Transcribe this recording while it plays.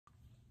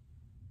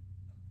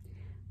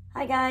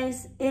Hi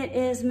guys, it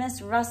is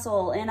Miss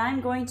Russell and I'm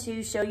going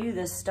to show you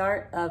the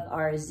start of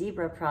our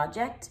zebra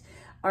project.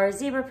 Our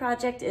zebra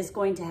project is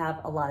going to have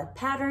a lot of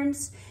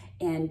patterns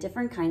and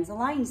different kinds of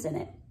lines in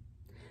it.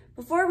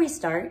 Before we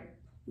start,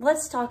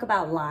 let's talk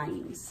about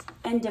lines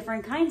and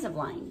different kinds of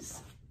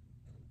lines.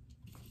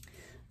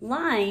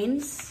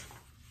 Lines,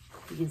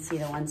 you can see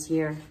the ones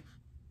here.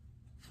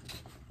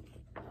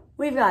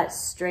 We've got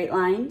straight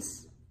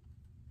lines,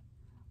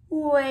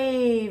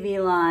 wavy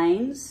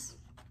lines,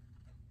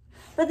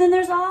 but then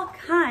there's all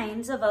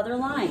kinds of other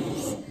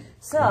lines.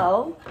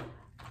 So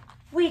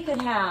we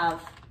could have,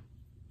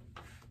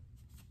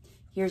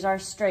 here's our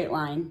straight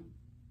line.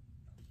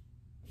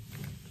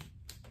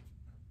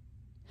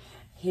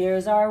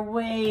 Here's our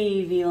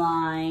wavy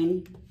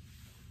line.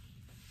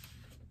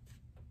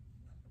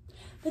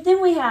 But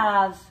then we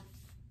have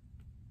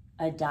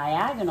a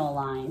diagonal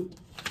line.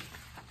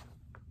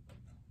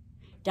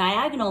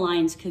 Diagonal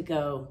lines could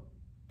go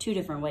two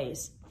different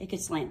ways. It could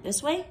slant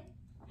this way,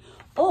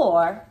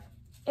 or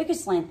it could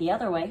slant the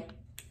other way.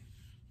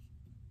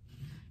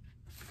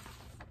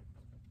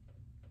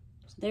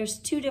 So there's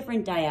two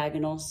different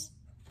diagonals.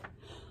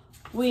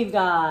 We've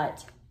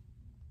got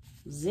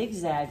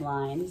zigzag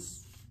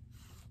lines.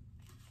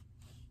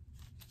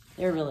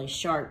 They're really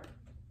sharp.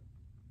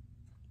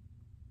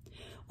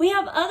 We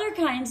have other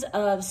kinds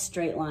of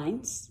straight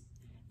lines.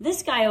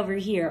 This guy over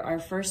here, our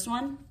first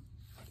one,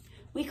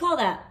 we call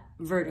that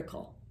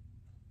vertical.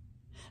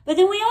 But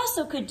then we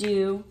also could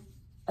do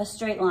a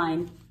straight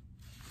line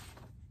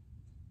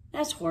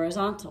that's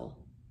horizontal.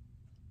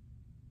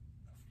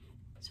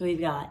 So we've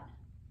got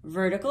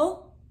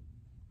vertical,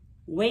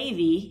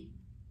 wavy,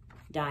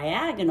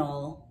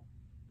 diagonal,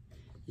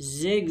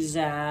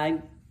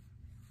 zigzag,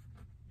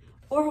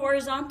 or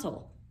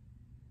horizontal.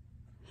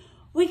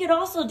 We could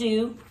also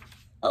do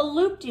a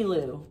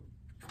loop-de-loo.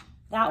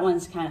 That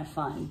one's kind of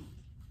fun.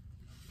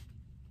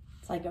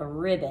 It's like a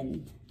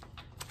ribbon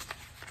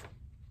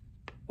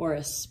or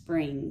a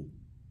spring.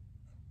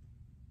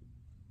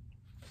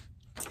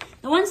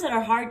 The ones that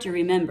are hard to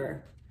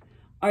remember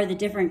are the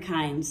different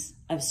kinds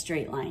of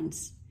straight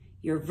lines.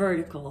 Your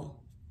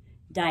vertical,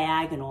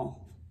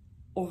 diagonal,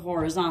 or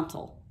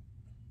horizontal.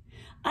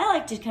 I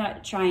like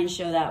to try and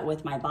show that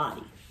with my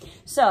body.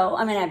 So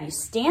I'm gonna have you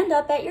stand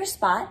up at your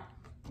spot.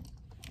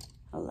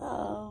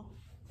 Hello,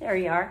 there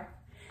you are.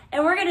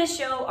 And we're gonna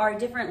show our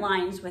different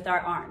lines with our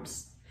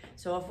arms.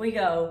 So if we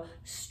go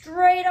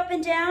straight up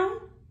and down,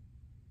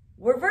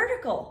 we're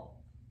vertical.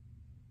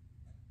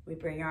 We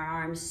bring our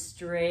arms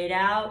straight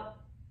out,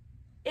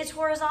 it's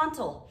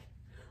horizontal.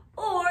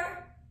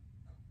 Or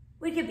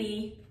we could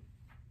be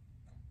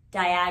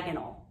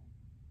diagonal.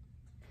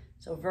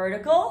 So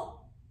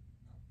vertical,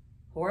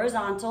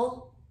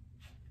 horizontal,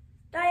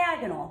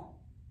 diagonal.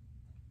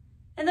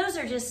 And those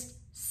are just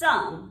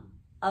some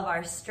of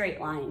our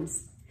straight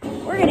lines.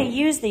 We're going to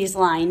use these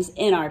lines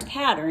in our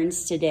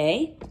patterns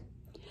today.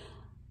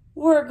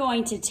 We're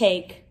going to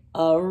take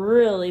a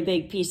really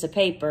big piece of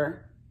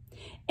paper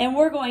and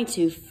we're going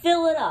to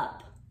fill it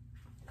up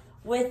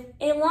with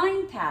a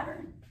line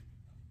pattern.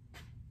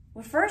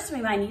 Well, first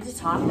we might need to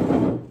talk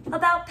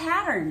about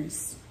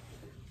patterns.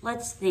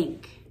 Let's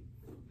think.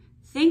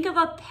 Think of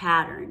a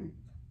pattern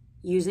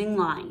using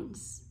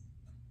lines.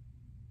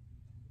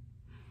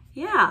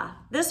 Yeah,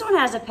 this one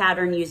has a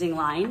pattern using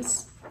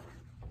lines.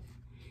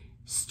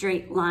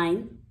 Straight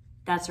line,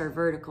 that's our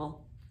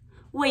vertical.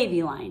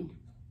 Wavy line.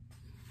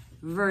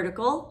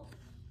 Vertical,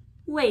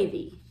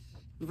 wavy.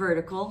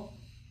 Vertical,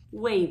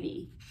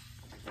 wavy.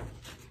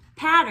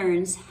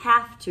 Patterns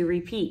have to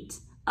repeat,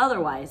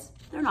 otherwise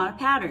they're not a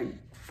pattern.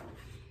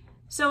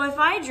 So if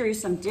I drew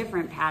some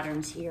different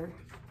patterns here,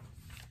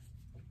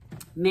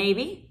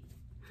 maybe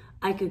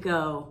I could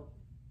go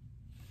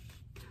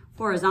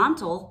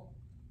horizontal,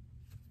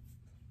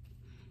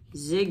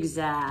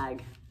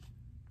 zigzag.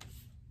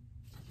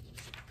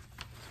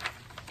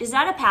 Is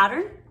that a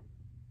pattern?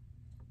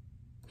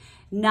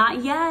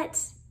 Not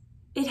yet.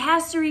 It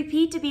has to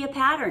repeat to be a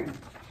pattern.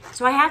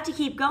 So I have to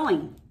keep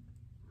going.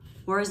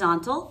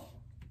 Horizontal,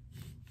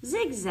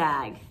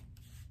 zigzag.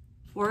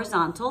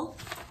 Horizontal.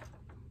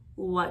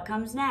 What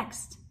comes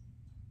next?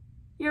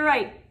 You're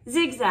right,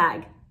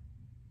 zigzag.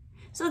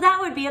 So that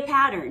would be a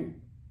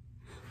pattern.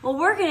 Well,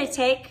 we're going to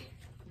take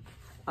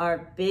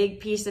our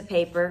big piece of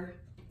paper.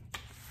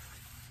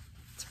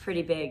 It's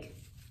pretty big.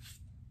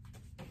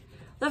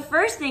 The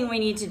first thing we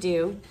need to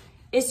do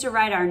is to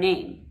write our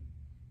name.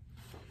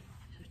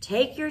 So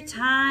take your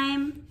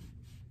time,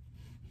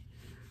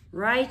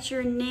 write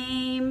your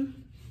name.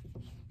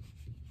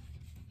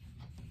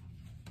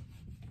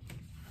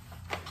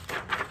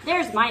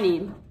 There's my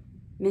name,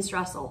 Miss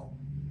Russell.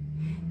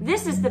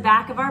 This is the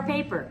back of our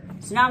paper.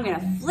 So now I'm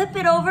gonna flip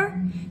it over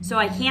so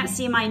I can't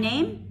see my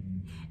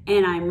name,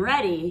 and I'm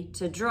ready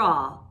to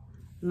draw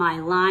my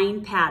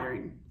line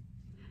pattern.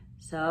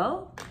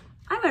 So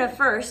I'm gonna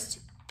first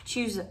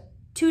choose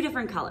two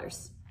different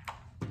colors.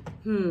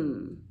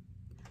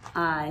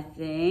 I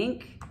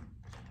think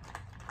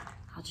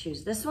I'll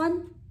choose this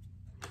one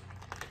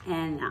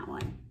and that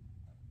one.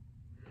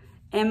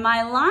 And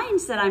my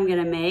lines that I'm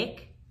gonna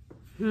make,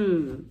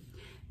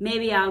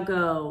 maybe I'll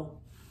go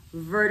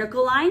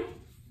vertical line,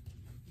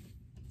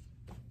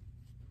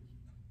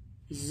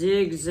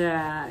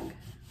 zigzag.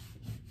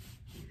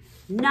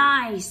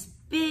 Nice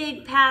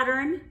big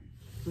pattern,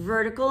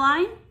 vertical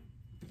line,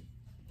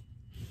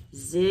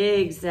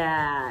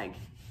 zigzag.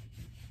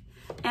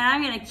 And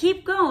I'm gonna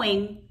keep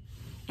going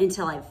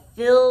until I've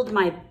filled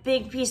my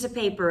big piece of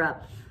paper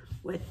up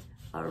with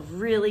a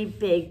really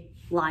big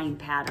line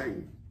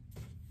pattern.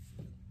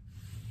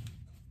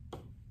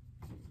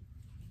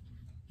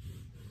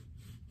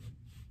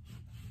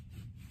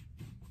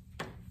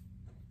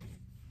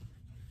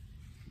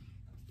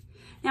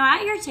 Now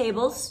at your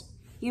tables,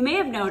 you may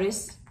have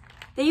noticed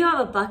that you have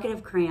a bucket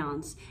of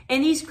crayons,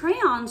 and these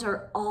crayons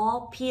are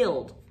all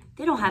peeled.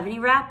 They don't have any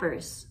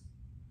wrappers.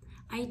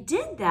 I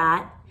did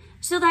that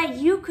so that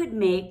you could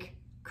make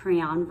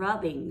crayon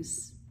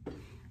rubbings.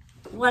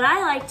 What I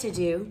like to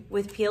do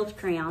with peeled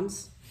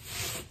crayons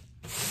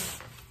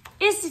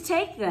is to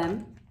take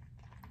them,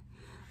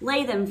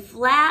 lay them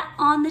flat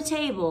on the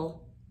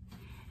table,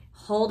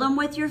 hold them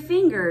with your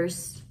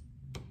fingers,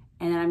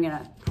 and then I'm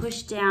gonna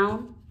push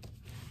down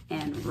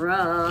and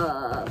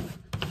rub.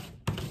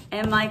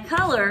 And my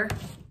color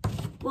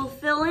will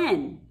fill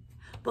in.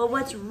 But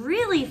what's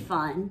really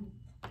fun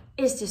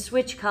is to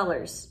switch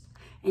colors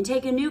and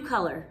take a new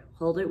color,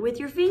 hold it with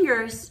your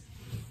fingers,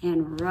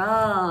 and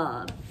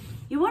rub.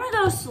 You wanna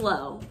go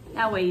slow,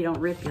 that way you don't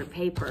rip your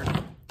paper.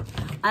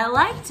 I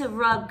like to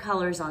rub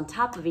colors on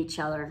top of each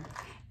other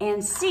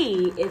and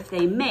see if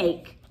they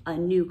make a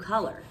new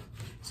color.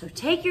 So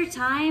take your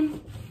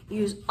time,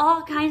 use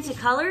all kinds of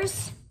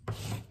colors,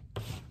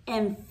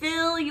 and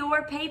fill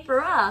your paper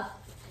up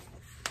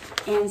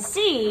and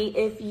see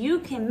if you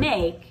can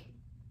make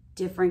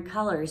different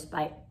colors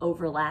by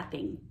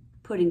overlapping,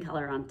 putting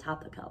color on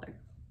top of color.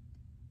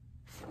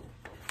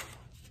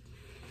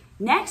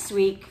 Next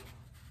week,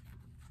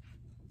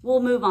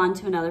 we'll move on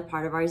to another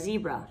part of our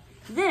zebra.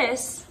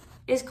 This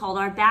is called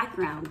our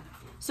background.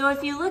 So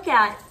if you look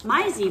at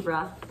my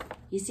zebra,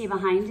 you see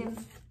behind him,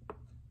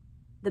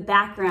 the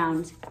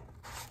background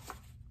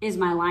is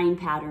my line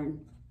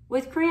pattern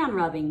with crayon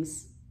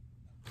rubbings.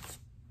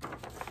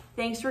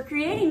 Thanks for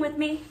creating with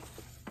me.